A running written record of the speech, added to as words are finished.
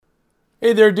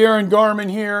Hey there, Darren Garman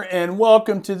here, and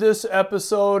welcome to this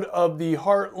episode of the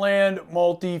Heartland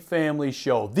Multifamily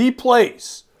Show, the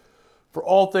place for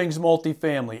all things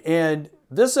multifamily. And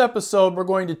this episode, we're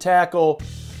going to tackle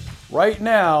right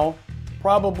now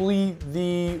probably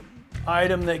the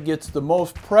item that gets the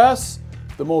most press,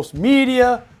 the most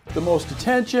media, the most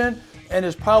attention, and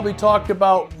is probably talked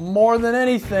about more than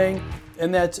anything,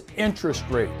 and that's interest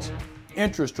rates.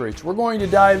 Interest rates. We're going to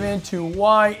dive into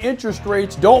why interest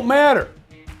rates don't matter.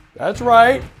 That's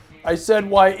right. I said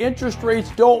why interest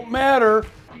rates don't matter,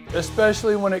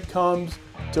 especially when it comes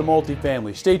to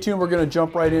multifamily. Stay tuned. We're going to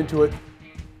jump right into it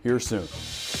here soon.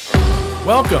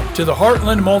 Welcome to the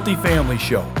Heartland Multifamily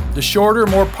Show, the shorter,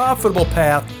 more profitable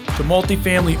path to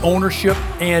multifamily ownership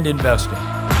and investing.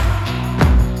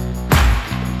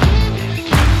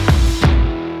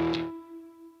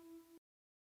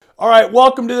 All right,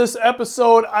 welcome to this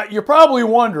episode. You're probably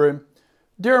wondering,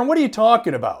 Darren, what are you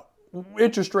talking about?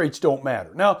 Interest rates don't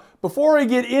matter. Now, before I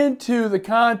get into the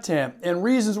content and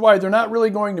reasons why they're not really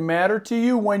going to matter to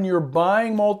you when you're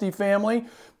buying multifamily,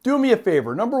 do me a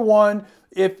favor. Number one,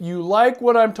 if you like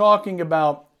what I'm talking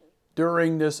about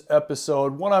during this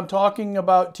episode, what I'm talking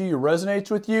about to you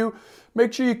resonates with you,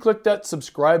 make sure you click that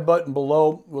subscribe button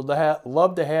below. We'd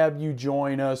love to have you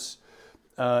join us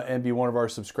and be one of our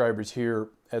subscribers here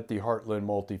at the Heartland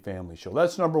Multifamily Show.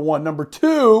 That's number one. Number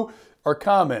two are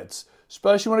comments.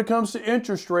 Especially when it comes to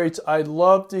interest rates, I'd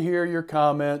love to hear your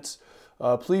comments.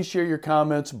 Please share your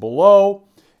comments below,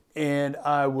 and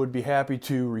I would be happy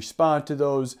to respond to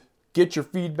those, get your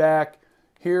feedback,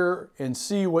 hear and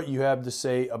see what you have to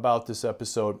say about this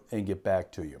episode, and get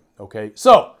back to you. Okay,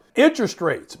 so interest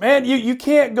rates. Man, you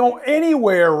can't go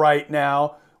anywhere right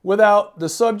now without the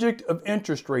subject of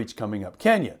interest rates coming up,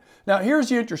 can you? Now, here's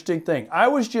the interesting thing. I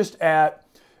was just at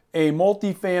a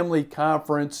multifamily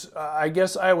conference, I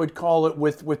guess I would call it,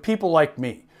 with people like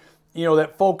me,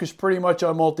 that focus pretty much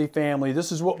on multifamily.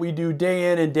 This is what we do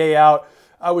day in and day out.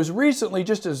 I was recently,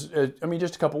 just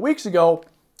a couple weeks ago,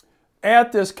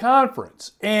 at this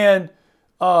conference, and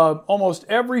almost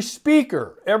every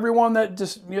speaker, everyone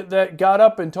that got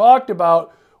up and talked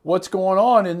about what's going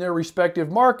on in their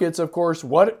respective markets, of course,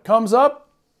 what comes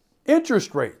up?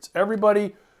 Interest rates.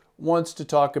 Everybody wants to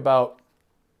talk about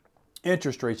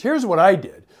interest rates. Here's what I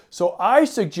did. So I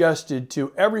suggested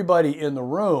to everybody in the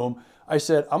room, I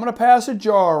said, I'm going to pass a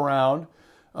jar around.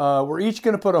 We're each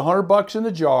going to put $100 in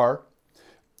the jar,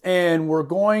 and we're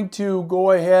going to go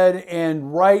ahead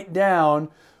and write down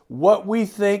what we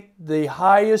think the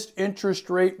highest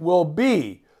interest rate will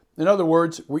be. In other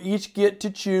words, we each get to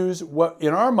choose what,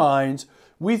 in our minds,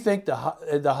 we think the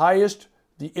highest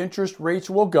the interest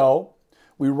rates will go.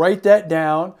 We write that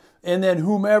down, and then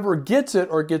whomever gets it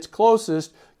or gets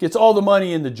closest gets all the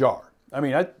money in the jar. I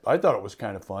mean, I thought it was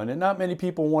kind of fun, and not many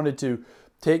people wanted to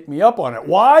take me up on it.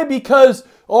 Why? Because,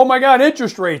 oh my God,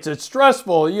 interest rates, it's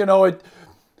stressful.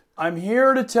 I'm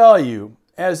here to tell you,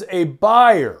 as a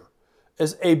buyer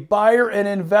and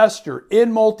investor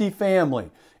in multifamily,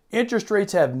 interest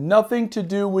rates have nothing to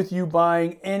do with you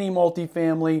buying any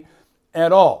multifamily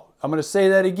at all. I'm going to say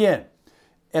that again.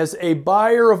 As a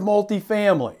buyer of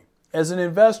multifamily, as an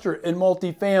investor in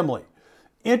multifamily,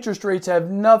 interest rates have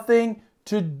nothing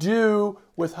to do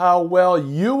with how well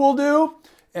you will do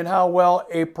and how well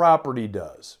a property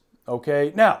does.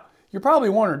 Okay? Now, you're probably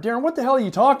wondering, Darren, what the hell are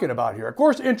you talking about here? Of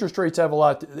course, interest rates have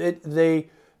they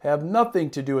have nothing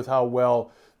to do with how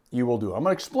well you will do. I'm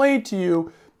going to explain to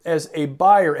you as a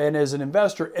buyer and as an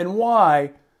investor and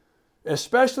why,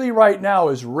 especially right now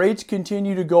as rates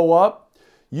continue to go up,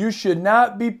 you should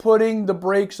not be putting the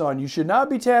brakes on. You should not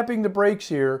be tapping the brakes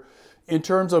here in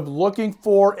terms of looking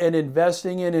for and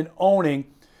investing in and owning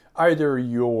either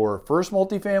your first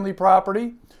multifamily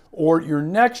property or your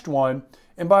next one.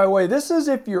 And by the way, this is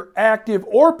if you're active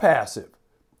or passive.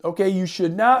 Okay, you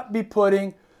should not be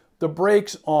putting the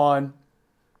brakes on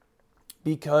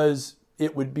because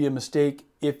it would be a mistake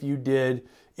if you did.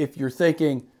 If you're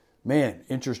thinking, man,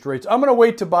 interest rates, I'm going to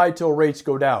wait to buy till rates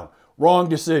go down. Wrong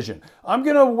decision. I'm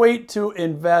going to wait to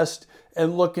invest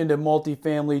and look into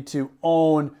multifamily to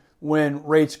own when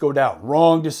rates go down.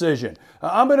 Wrong decision.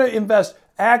 I'm going to invest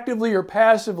actively or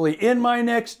passively in my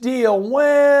next deal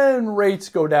when rates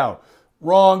go down.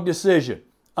 Wrong decision.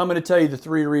 I'm going to tell you the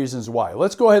three reasons why.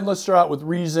 Let's go ahead and let's start out with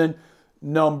reason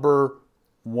number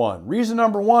one. Reason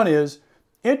number one is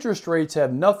interest rates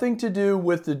have nothing to do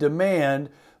with the demand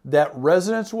that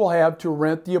residents will have to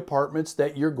rent the apartments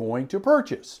that you're going to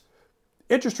purchase.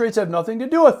 Interest rates have nothing to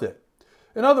do with it.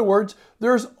 In other words,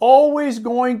 there's always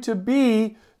going to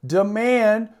be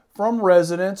demand from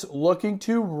residents looking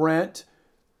to rent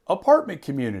apartment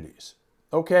communities.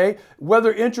 Okay?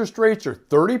 Whether interest rates are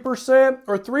 30%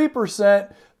 or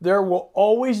 3%, there will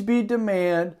always be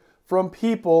demand from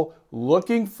people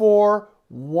looking for,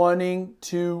 wanting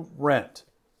to rent.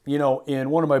 You know, in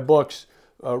one of my books,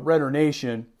 Renter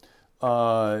Nation,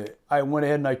 I went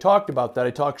ahead and I talked about that.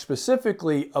 I talked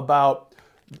specifically about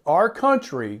our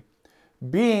country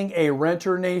being a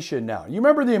renter nation now. You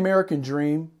remember the American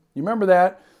dream? You remember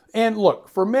that? And look,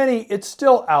 for many, it's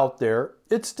still out there.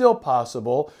 It's still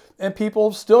possible. And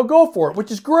people still go for it,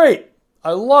 which is great.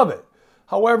 I love it.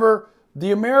 However,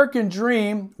 the American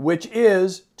dream, which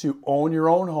is to own your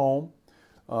own home,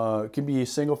 it can be a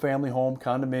single family home,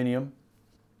 condominium.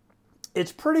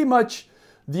 It's pretty much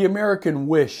the American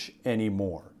wish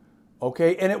anymore.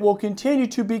 Okay? And it will continue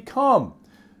to become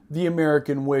the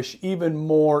American wish even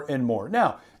more and more.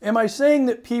 Now, am I saying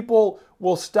that people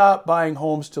will stop buying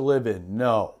homes to live in?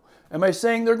 No. Am I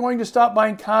saying they're going to stop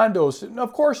buying condos? No,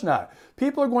 of course not.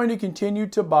 People are going to continue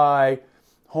to buy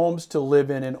homes to live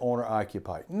in and owner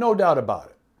occupied. No doubt about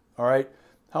it. All right.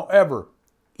 However,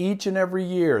 each and every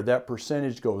year that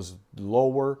percentage goes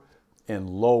lower and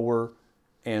lower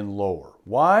and lower.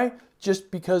 Why?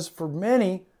 Just because for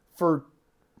many, for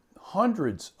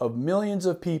hundreds of millions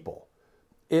of people,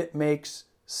 it makes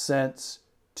sense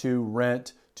to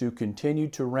rent, to continue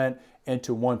to rent, and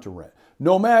to want to rent.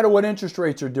 No matter what interest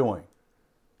rates are doing.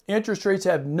 Interest rates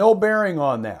have no bearing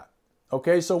on that.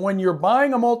 Okay, so when you're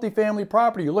buying a multifamily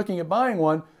property, you're looking at buying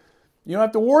one, you don't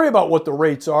have to worry about what the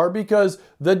rates are because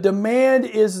the demand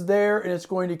is there and it's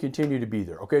going to continue to be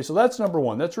there. Okay, so that's number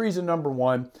one. That's reason number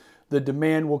one. The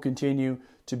demand will continue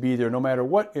to be there no matter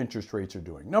what interest rates are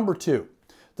doing. Number two,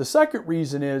 the second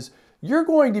reason is you're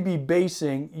going to be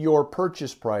basing your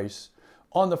purchase price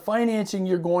on the financing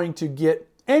you're going to get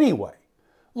anyway.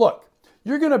 Look,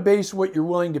 you're going to base what you're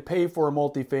willing to pay for a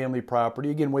multifamily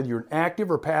property, again, whether you're an active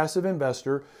or passive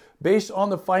investor, based on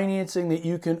the financing that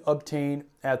you can obtain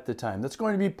at the time. That's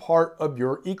going to be part of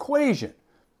your equation.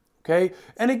 Okay?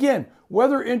 And again,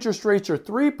 whether interest rates are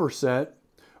 3%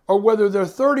 or whether they're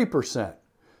 30%,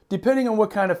 depending on what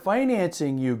kind of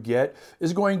financing you get,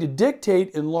 is going to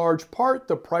dictate in large part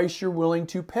the price you're willing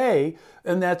to pay,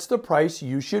 and that's the price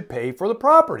you should pay for the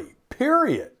property,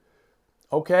 period.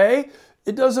 Okay?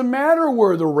 It doesn't matter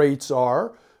where the rates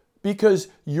are because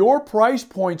your price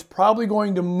point's probably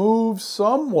going to move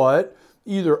somewhat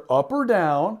either up or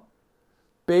down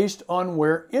based on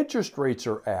where interest rates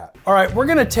are at. All right, we're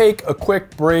going to take a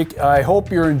quick break. I hope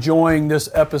you're enjoying this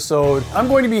episode. I'm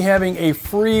going to be having a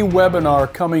free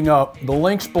webinar coming up, the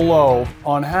link's below,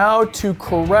 on how to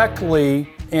correctly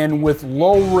and with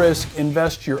low risk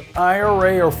invest your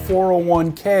IRA or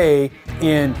 401k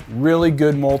in really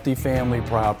good multifamily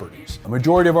properties. The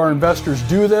majority of our investors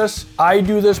do this. I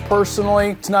do this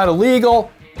personally. It's not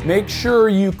illegal. Make sure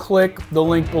you click the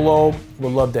link below.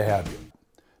 We'd love to have you.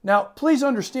 Now, please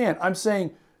understand, I'm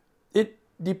saying it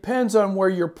depends on where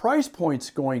your price point's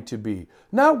going to be,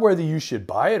 not whether you should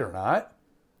buy it or not.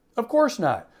 Of course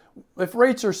not. If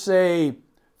rates are, say,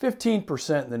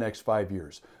 15% in the next 5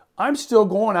 years, I'm still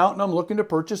going out and I'm looking to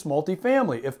purchase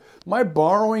multifamily. If my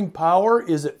borrowing power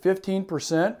is at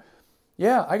 15%,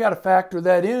 yeah, I got to factor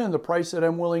that in the price that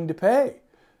I'm willing to pay.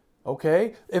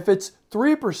 Okay? If it's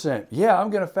 3%, yeah, I'm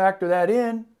going to factor that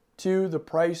in to the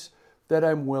price that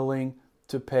I'm willing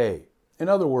to pay. In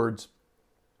other words,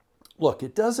 look,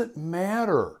 it doesn't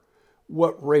matter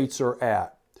what rates are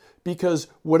at because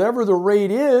whatever the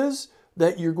rate is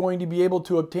that you're going to be able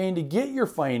to obtain to get your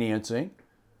financing,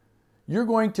 you're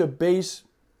going to base,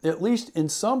 at least in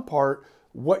some part,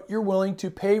 what you're willing to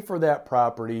pay for that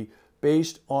property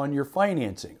based on your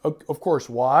financing. Of course,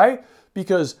 why?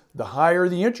 Because the higher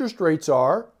the interest rates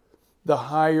are, the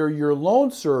higher your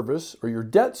loan service or your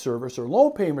debt service or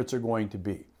loan payments are going to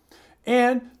be.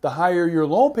 And the higher your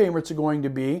loan payments are going to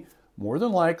be, more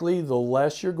than likely, the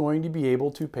less you're going to be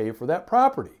able to pay for that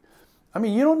property. I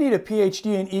mean, you don't need a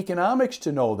PhD in economics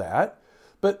to know that,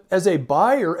 but as a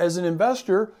buyer, as an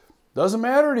investor, doesn't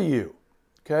matter to you,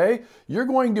 okay? You're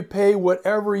going to pay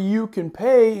whatever you can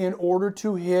pay in order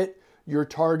to hit your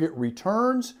target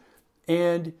returns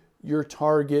and your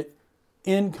target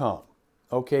income,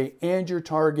 okay? And your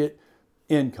target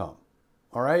income,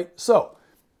 all right? So,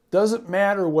 doesn't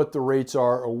matter what the rates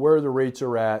are or where the rates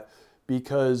are at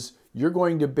because you're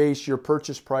going to base your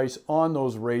purchase price on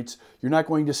those rates. You're not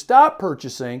going to stop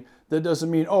purchasing. That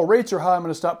doesn't mean, oh, rates are high, I'm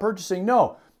going to stop purchasing.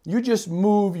 No, you just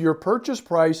move your purchase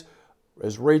price.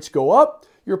 As rates go up,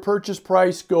 your purchase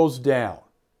price goes down,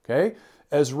 okay?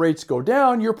 As rates go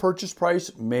down, your purchase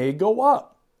price may go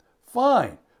up.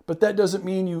 Fine, but that doesn't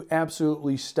mean you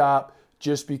absolutely stop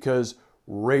just because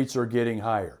rates are getting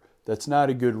higher. that's not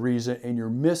a good reason, and you're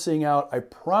missing out. I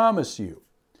promise you,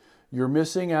 you're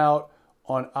missing out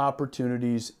on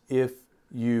opportunities if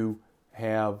you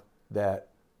have that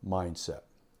mindset.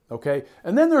 Okay?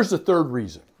 And then there's the third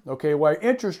reason, okay, why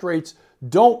interest rates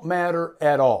don't matter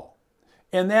at all.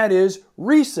 And that is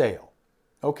resale.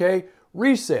 Okay?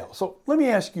 Resale. So let me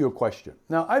ask you a question.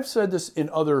 Now, I've said this in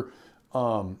other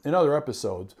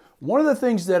episodes. One of the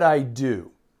things that I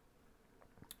do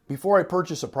before I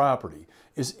purchase a property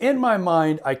is, in my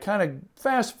mind, I kind of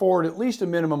fast forward at least a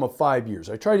minimum of 5 years.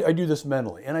 I do this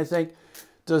mentally, and I think,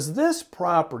 does this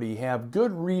property have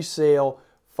good resale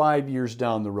 5 years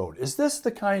down the road? Is this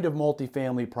the kind of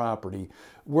multifamily property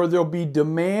where there'll be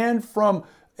demand from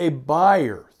a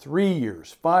buyer 3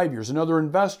 years, 5 years, another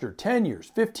investor 10 years,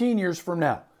 15 years from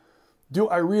now? Do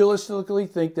I realistically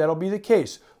think that'll be the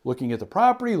case? Looking at the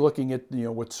property, looking at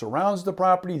what surrounds the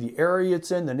property, the area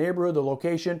it's in, the neighborhood, the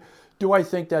location, do I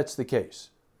think that's the case?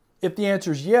 If the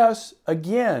answer is yes,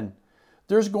 again,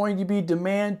 there's going to be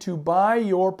demand to buy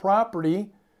your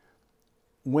property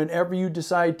whenever you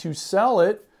decide to sell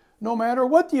it, no matter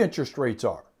what the interest rates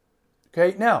are.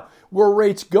 Okay, now, where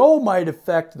rates go might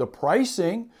affect the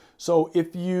pricing. So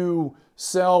if you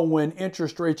sell when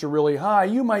interest rates are really high,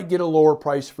 you might get a lower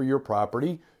price for your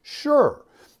property. Sure.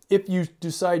 If you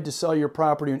decide to sell your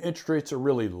property when interest rates are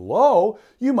really low,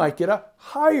 you might get a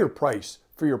higher price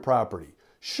for your property.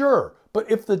 Sure. But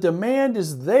if the demand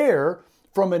is there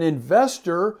from an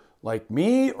investor like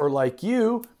me or like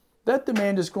you, that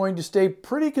demand is going to stay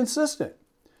pretty consistent.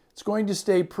 It's going to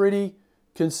stay pretty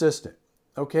consistent.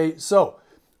 Okay, so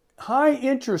high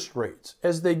interest rates,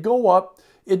 as they go up,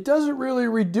 it doesn't really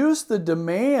reduce the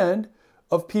demand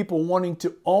of people wanting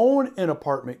to own an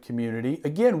apartment community.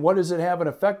 Again, what does it have an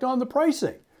effect on? The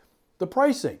pricing. The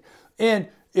pricing. And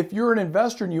if you're an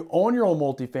investor and you own your own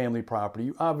multifamily property,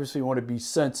 you obviously want to be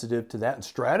sensitive to that and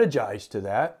strategize to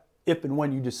that if and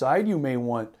when you decide you may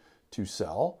want to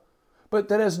sell. But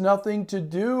that has nothing to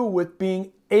do with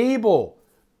being able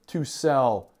to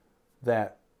sell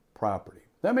that property.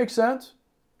 That makes sense?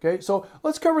 Okay, so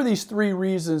let's cover these 3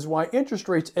 reasons why interest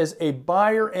rates as a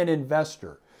buyer and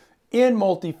investor in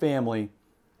multifamily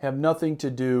have nothing to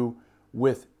do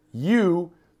with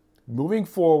you moving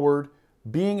forward,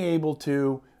 being able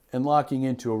to, and locking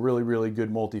into a really, really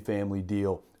good multifamily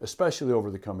deal, especially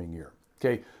over the coming year.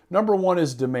 Okay, number 1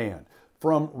 is demand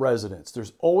from residents.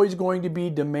 There's always going to be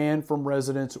demand from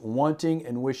residents wanting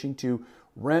and wishing to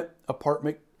rent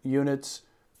apartment units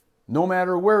no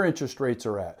matter where interest rates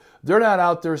are at. They're not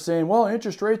out there saying, well,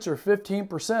 interest rates are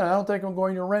 15%. I don't think I'm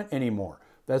going to rent anymore.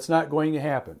 That's not going to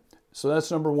happen. So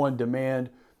that's number 1,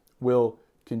 demand will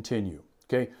continue.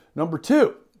 Okay. Number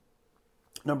two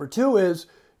is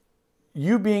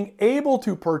you being able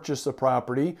to purchase a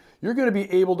property. You're going to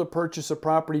be able to purchase a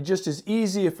property just as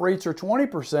easy if rates are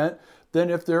 20% than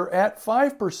if they're at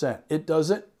 5%. It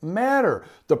doesn't matter.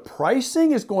 The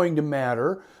pricing is going to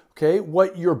matter. Okay,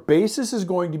 what your basis is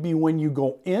going to be when you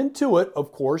go into it,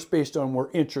 of course, based on where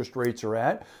interest rates are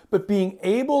at, but being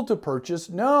able to purchase,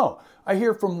 no. I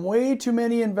hear from way too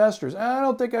many investors, I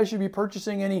don't think I should be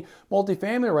purchasing any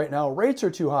multifamily right now. Rates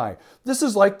are too high. This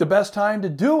is like the best time to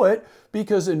do it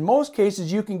because in most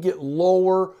cases you can get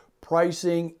lower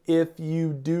pricing if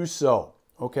you do so.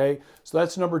 Okay, so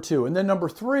that's number 2. And then number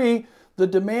 3, the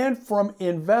demand from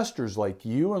investors like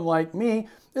you and like me,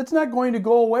 it's not going to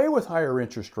go away with higher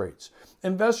interest rates.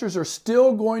 Investors are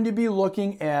still going to be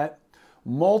looking at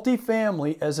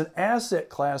multifamily as an asset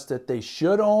class that they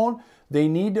should own, they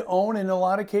need to own, and in a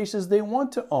lot of cases they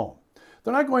want to own.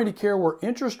 They're not going to care where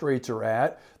interest rates are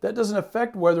at. That doesn't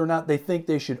affect whether or not they think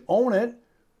they should own it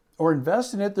or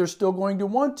invest in it. They're still going to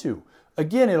want to.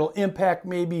 Again, it'll impact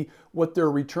maybe what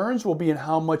their returns will be and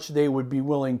how much they would be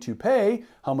willing to pay,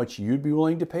 how much you'd be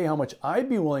willing to pay, how much I'd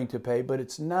be willing to pay, but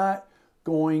it's not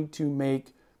going to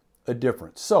make a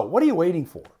difference. So what are you waiting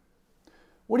for?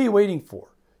 What are you waiting for?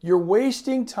 You're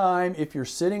wasting time if you're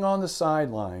sitting on the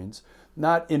sidelines,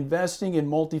 not investing in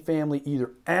multifamily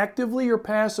either actively or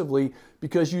passively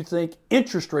because you think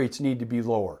interest rates need to be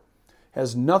lower.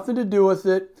 Has nothing to do with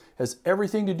it, has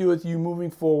everything to do with you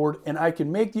moving forward. And I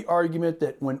can make the argument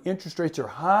that when interest rates are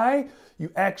high,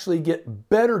 you actually get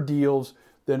better deals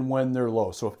than when they're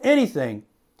low. So if anything,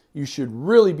 you should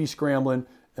really be scrambling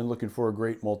and looking for a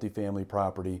great multifamily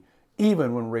property,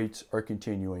 even when rates are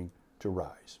continuing to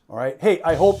rise. All right. Hey,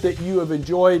 I hope that you have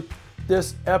enjoyed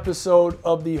this episode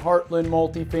of the Heartland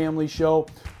Multifamily Show,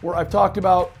 where I've talked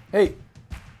about, hey,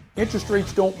 interest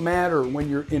rates don't matter when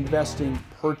you're investing,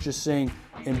 purchasing,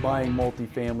 and buying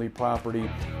multifamily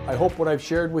property. I hope what I've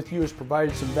shared with you has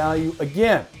provided some value.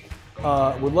 Again,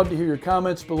 would love to hear your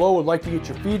comments below. Would like to get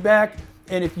your feedback.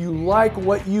 And if you like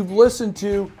what you've listened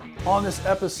to on this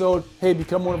episode, hey,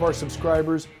 become one of our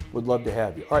subscribers. Would love to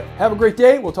have you. All right, have a great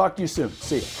day. We'll talk to you soon.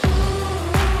 See ya.